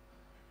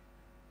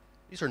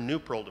 These are new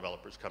Perl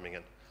developers coming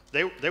in.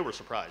 They were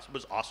surprised. It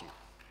was awesome.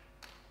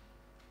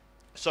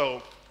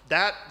 So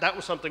that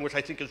was something which I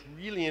think is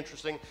really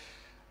interesting.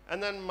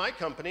 And then my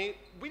company,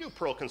 we do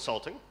Perl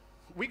consulting.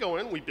 We go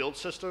in, we build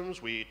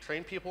systems, we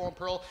train people on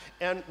Perl.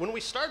 And when we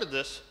started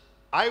this,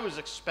 I was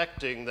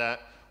expecting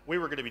that we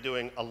were going to be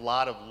doing a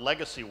lot of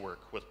legacy work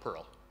with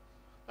Perl.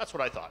 That's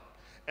what I thought.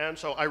 And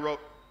so I wrote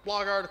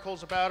blog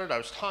articles about it. I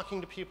was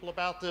talking to people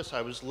about this.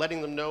 I was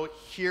letting them know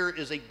here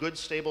is a good,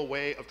 stable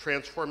way of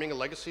transforming a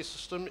legacy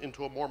system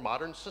into a more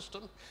modern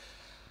system.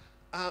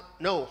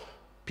 No,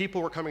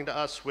 people were coming to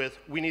us with,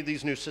 we need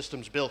these new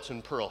systems built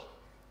in Perl.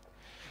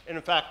 And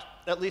in fact,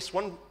 at least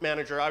one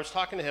manager, I was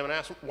talking to him and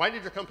asked him, why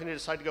did your company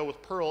decide to go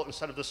with Perl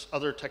instead of this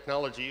other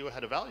technology you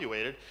had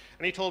evaluated?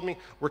 And he told me,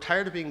 we're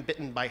tired of being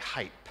bitten by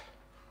hype.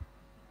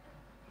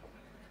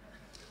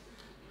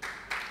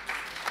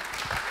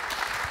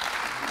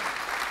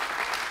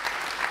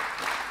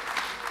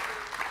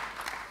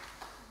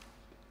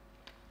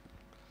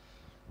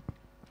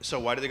 So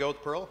why did they go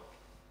with Perl?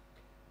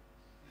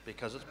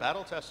 Because it's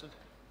battle tested.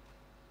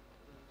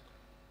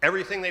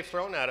 Everything they've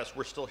thrown at us,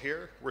 we're still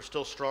here, we're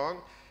still strong,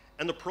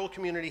 and the Perl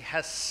community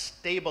has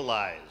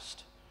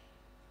stabilized.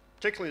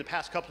 Particularly the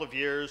past couple of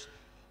years,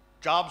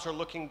 jobs are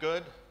looking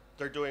good,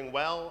 they're doing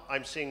well.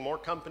 I'm seeing more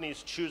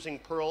companies choosing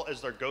Perl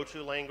as their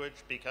go-to language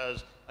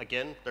because,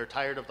 again, they're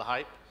tired of the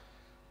hype.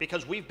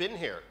 Because we've been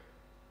here.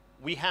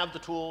 We have the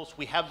tools,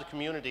 we have the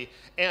community,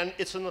 and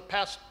it's in the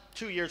past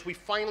 2 years we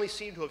finally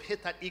seem to have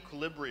hit that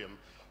equilibrium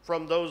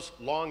from those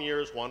long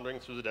years wandering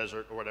through the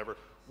desert or whatever.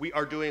 We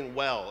are doing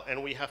well,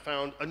 and we have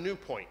found a new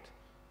point,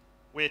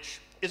 which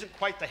isn't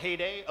quite the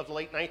heyday of the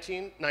late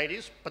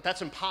 1990s, but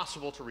that's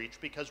impossible to reach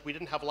because we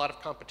didn't have a lot of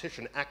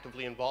competition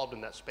actively involved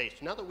in that space.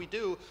 Now that we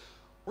do,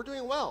 we're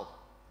doing well,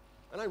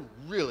 and I'm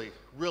really,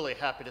 really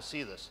happy to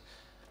see this.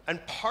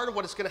 And part of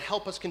what is going to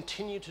help us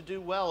continue to do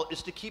well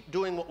is to keep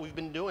doing what we've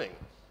been doing,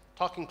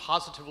 talking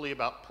positively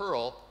about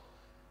Perl.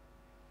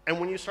 And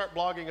when you start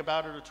blogging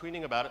about it or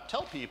tweeting about it,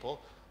 tell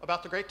people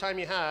about the great time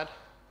you had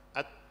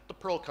at the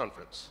Perl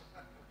conference.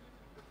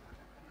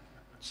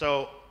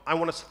 So I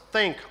want to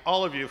thank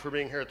all of you for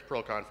being here at the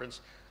Perl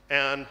conference,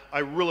 and I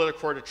really look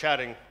forward to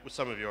chatting with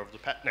some of you over the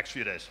next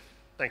few days.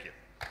 Thank you.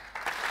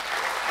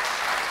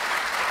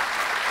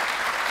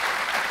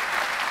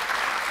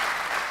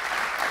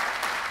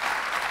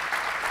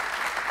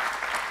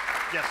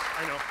 Yes,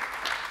 I know.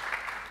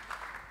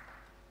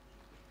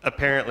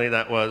 Apparently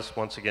that was,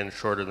 once again,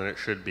 shorter than it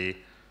should be.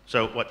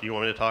 So what, do you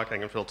want me to talk? I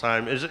can fill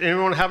time. Does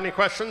anyone have any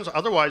questions?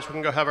 Otherwise, we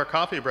can go have our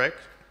coffee break.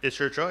 It's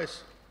your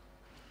choice.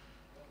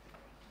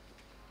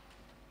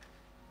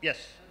 Yes?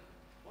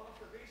 One of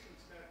the reasons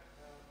that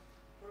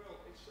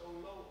Perl is so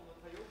low on the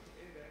Toyota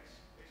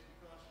index is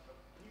because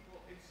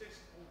people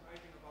insist on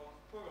writing about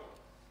Perl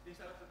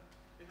instead of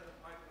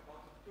writing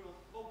about the Perl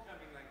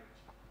programming language.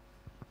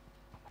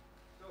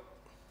 So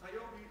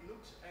Toyota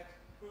looks at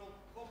Perl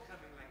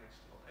programming language,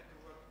 not at the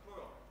word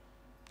Perl.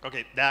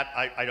 Okay, that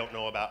I don't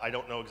know about. I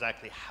don't know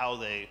exactly how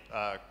they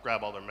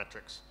grab all their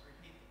metrics.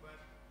 Repeat the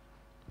question.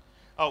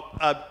 Oh,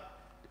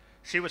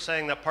 she was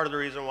saying that part of the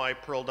reason why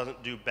Perl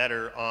doesn't do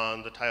better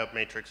on the tie-up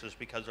matrix is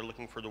because they're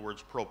looking for the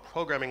words Perl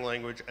programming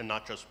language and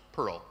not just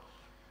Perl.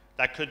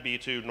 That could be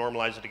to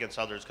normalize it against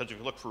others, because if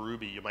you look for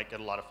Ruby, you might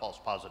get a lot of false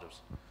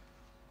positives.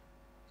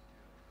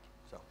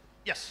 So,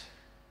 yes?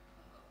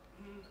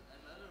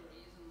 Another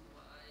reason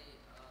why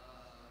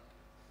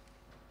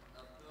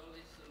Perl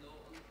is so low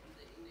on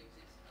the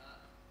index is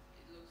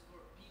it looks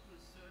for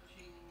people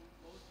searching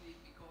mostly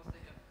because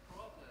they have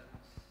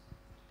problems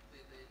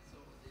with it, so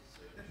they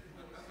search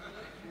mostly.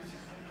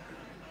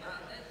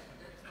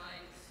 That's why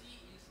C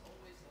is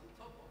always on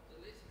top of the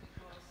list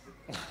because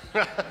the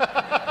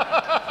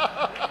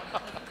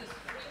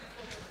string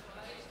for the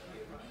file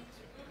you need to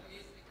cook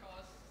it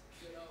because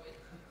you know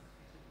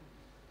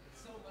it's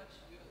so much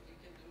you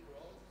can do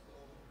wrong. So.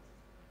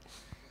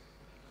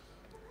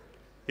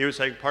 He was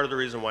saying part of the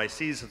reason why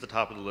C is at the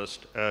top of the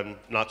list and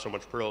not so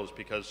much Perl is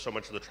because so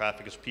much of the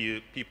traffic is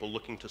people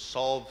looking to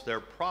solve their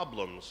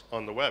problems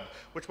on the web,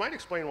 which might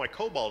explain why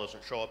COBOL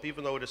doesn't show up,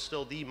 even though it is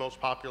still the most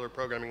popular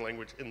programming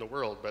language in the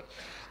world. But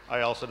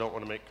I also don't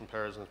want to make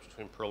comparisons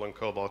between Perl and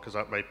COBOL because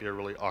that might be a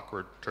really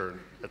awkward turn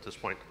at this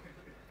point.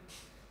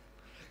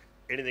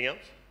 Anything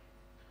else?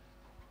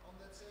 On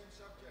that same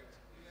subject,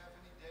 do you have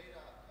any data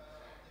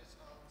on this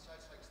on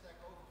sites like Stack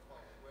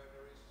Overflow, where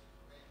there is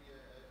maybe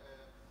a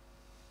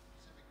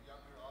specific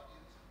younger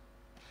audience?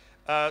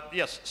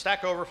 Yes,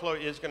 Stack Overflow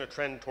is going to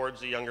trend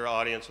towards the younger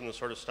audience and the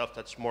sort of stuff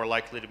that's more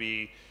likely to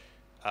be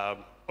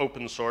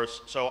open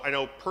source. So I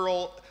know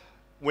Perl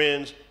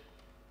wins.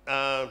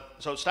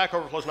 So Stack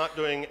Overflow is not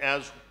doing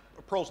as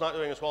Perl's not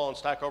doing as well on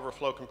Stack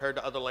Overflow compared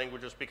to other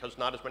languages because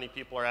not as many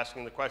people are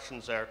asking the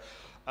questions there.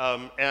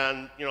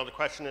 And the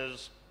question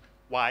is,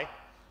 why?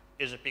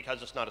 Is it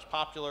because it's not as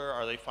popular?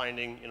 Are they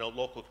finding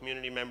local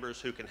community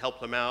members who can help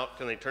them out?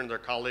 Can they turn to their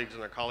colleagues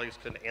and their colleagues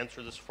can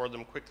answer this for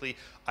them quickly?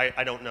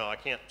 I don't know. I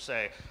can't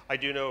say. I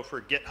do know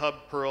for GitHub,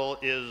 Perl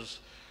is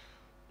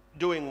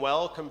doing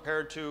well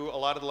compared to a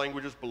lot of the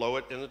languages below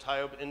it in the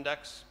TIOB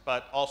index,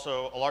 but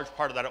also a large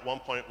part of that at one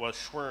point was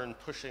Schwern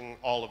pushing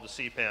all of the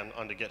CPAN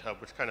onto GitHub,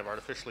 which kind of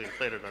artificially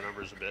inflated our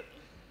numbers a bit.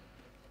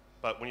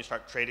 But when you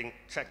start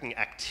checking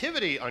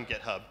activity on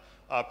GitHub,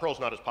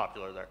 Perl's not as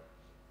popular there.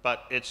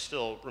 But it's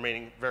still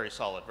remaining very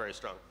solid, very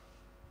strong.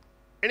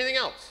 Anything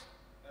else?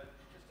 Just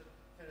to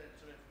fill in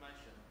some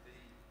information,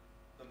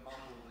 the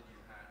mumble that you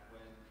had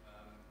when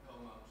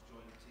Perlmonks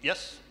joined the team.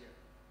 Yes.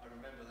 I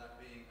remember that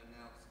being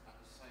announced at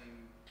the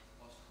same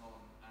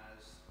OSCON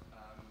as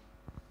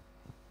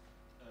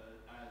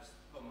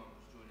Perlmonks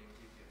was joining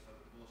TPF, so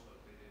it would also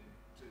have been in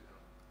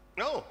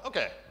 2000. Oh,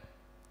 okay.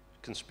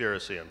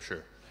 Conspiracy, I'm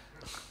sure.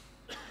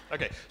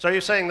 Okay, so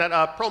you're saying that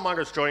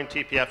Perlmongers joined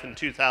TPF in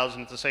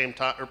 2000 at the same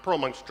time, or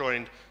Perlmonks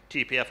joined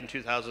TPF in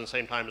 2000 at the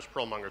same time as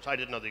Perlmongers. I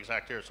didn't know the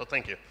exact year, so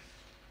thank you.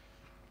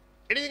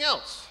 Anything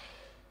else?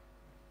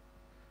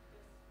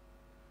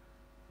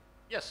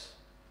 Yes.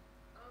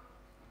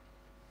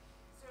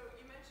 So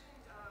you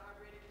mentioned how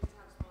great it is to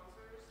have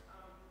sponsors,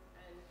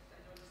 and I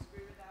don't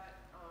disagree with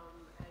that.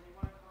 And you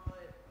want to call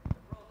it the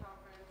Perl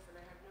Conference, and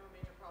I have no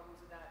major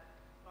problems with that.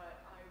 But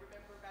I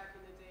remember back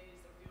in the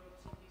days of the old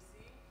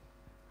TPC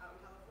out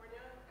in California,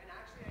 and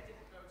actually I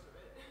didn't go to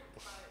it,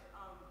 but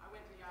I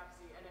went to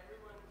YAPC, and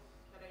everyone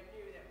that I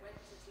knew that went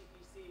to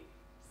TPC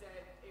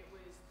said it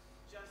was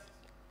just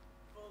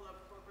full of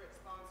corporate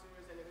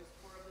sponsors, and it was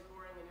horribly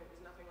boring, and it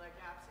was nothing like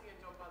YAPC, and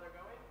don't bother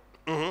going.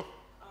 Mm-hmm.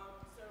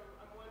 So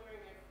I'm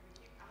wondering if we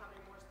keep having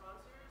more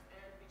sponsors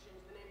and we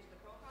change the name to the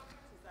Perl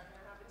Conference, is that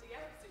going to happen to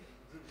YAPC?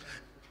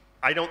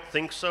 I don't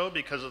think so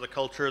because of the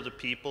culture of the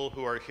people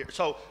who are here.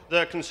 So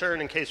the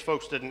concern, in case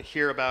folks didn't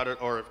hear about it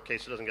or in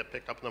case it doesn't get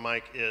picked up on the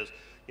mic, is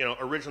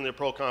originally the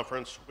Perl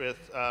Conference with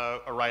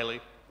O'Reilly,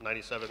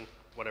 97,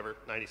 whatever,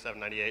 97,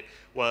 98,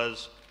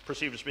 was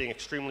perceived as being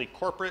extremely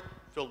corporate,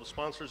 filled with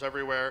sponsors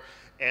everywhere,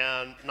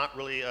 and not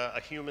really a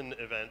human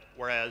event,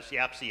 whereas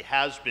YAPC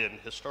has been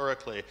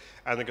historically,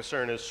 and the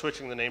concern is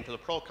switching the name to the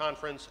Perl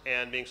Conference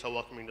and being so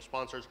welcoming to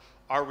sponsors.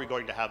 Are we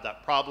going to have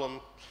that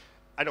problem?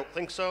 I don't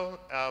think so.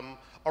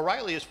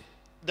 O'Reilly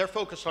they're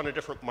focused on a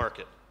different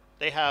market.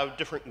 They have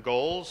different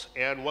goals,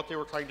 and what they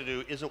were trying to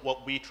do isn't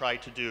what we try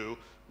to do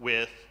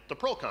with the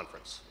Perl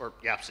Conference, or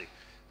YAPC.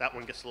 That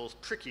one gets a little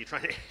tricky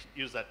trying to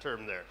use that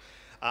term there.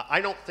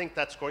 I don't think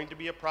that's going to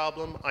be a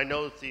problem. I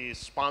know that the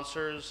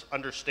sponsors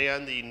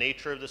understand the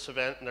nature of this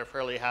event, and they're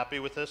fairly happy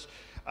with this.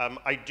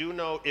 I do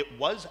know it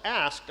was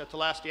asked at the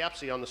last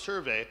YAPC on the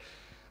survey,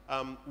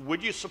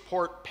 would you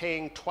support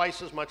paying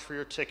twice as much for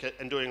your ticket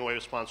and doing away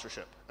with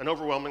sponsorship? And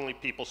overwhelmingly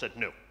people said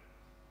no.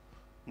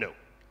 No.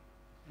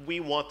 We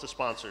want the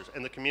sponsors,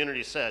 and the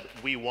community said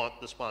we want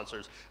the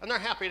sponsors, and they're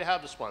happy to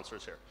have the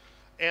sponsors here.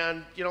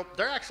 And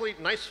they're actually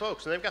nice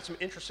folks, and they've got some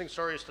interesting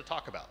stories to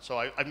talk about. So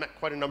I've met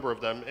quite a number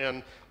of them,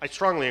 and I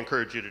strongly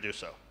encourage you to do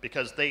so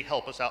because they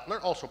help us out, and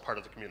they're also part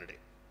of the community.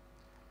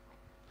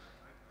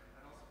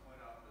 I'd also point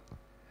out that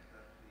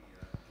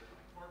the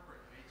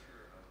corporate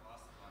nature of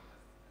OSCON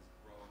has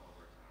grown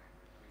over time.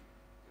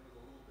 It was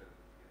a little bit at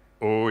the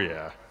beginning. Oh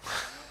yeah.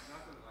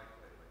 Nothing like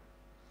lately.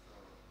 So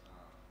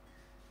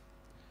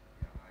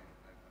yeah, I'm not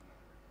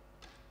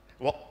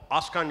very Well,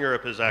 OSCON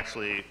Europe is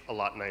actually a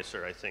lot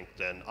nicer, I think,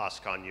 than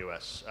OSCON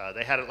US.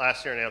 They had it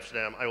last year in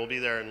Amsterdam. I will be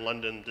there in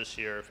London this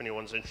year if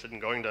anyone's interested in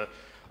going to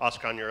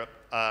OSCON Europe.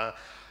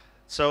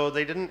 So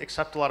they didn't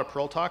accept a lot of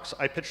Perl talks.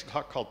 I pitched a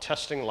talk called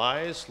Testing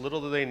Lies. Little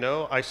do they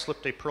know, I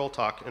slipped a Perl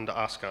talk into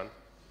OSCON.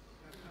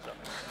 So.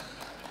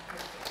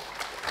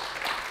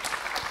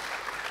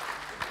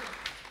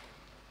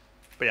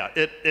 But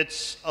yeah,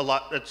 it's a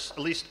lot. It's at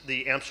least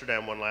the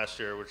Amsterdam one last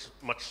year, which is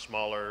much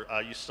smaller.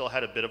 You still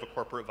had a bit of a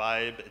corporate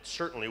vibe. It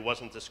certainly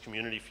wasn't this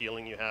community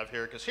feeling you have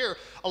here, because here,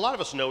 a lot of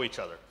us know each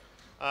other.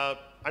 I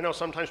know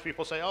sometimes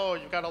people say, oh,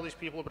 you've got all these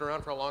people who've been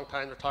around for a long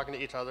time, they're talking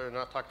to each other, they're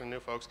not talking to new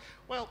folks.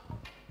 Well,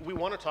 we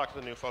want to talk to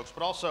the new folks,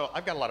 but also,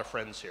 I've got a lot of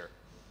friends here.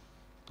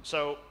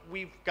 So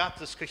we've got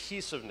this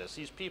cohesiveness.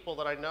 These people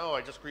that I know,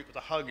 I just greet with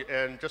a hug,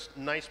 and just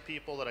nice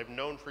people that I've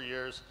known for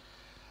years.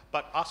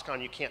 But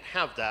OSCON, you can't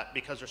have that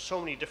because there's so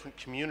many different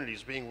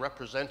communities being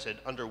represented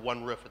under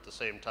one roof at the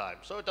same time.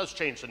 So it does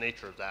change the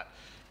nature of that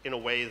in a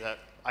way that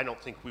I don't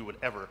think we would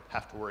ever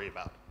have to worry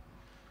about.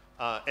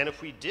 And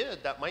if we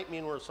did, that might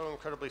mean we're so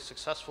incredibly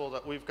successful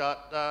that we've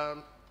got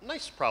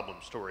nice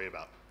problems to worry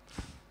about.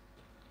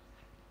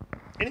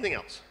 Anything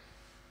else?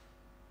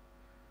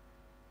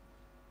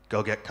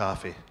 Go get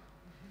coffee.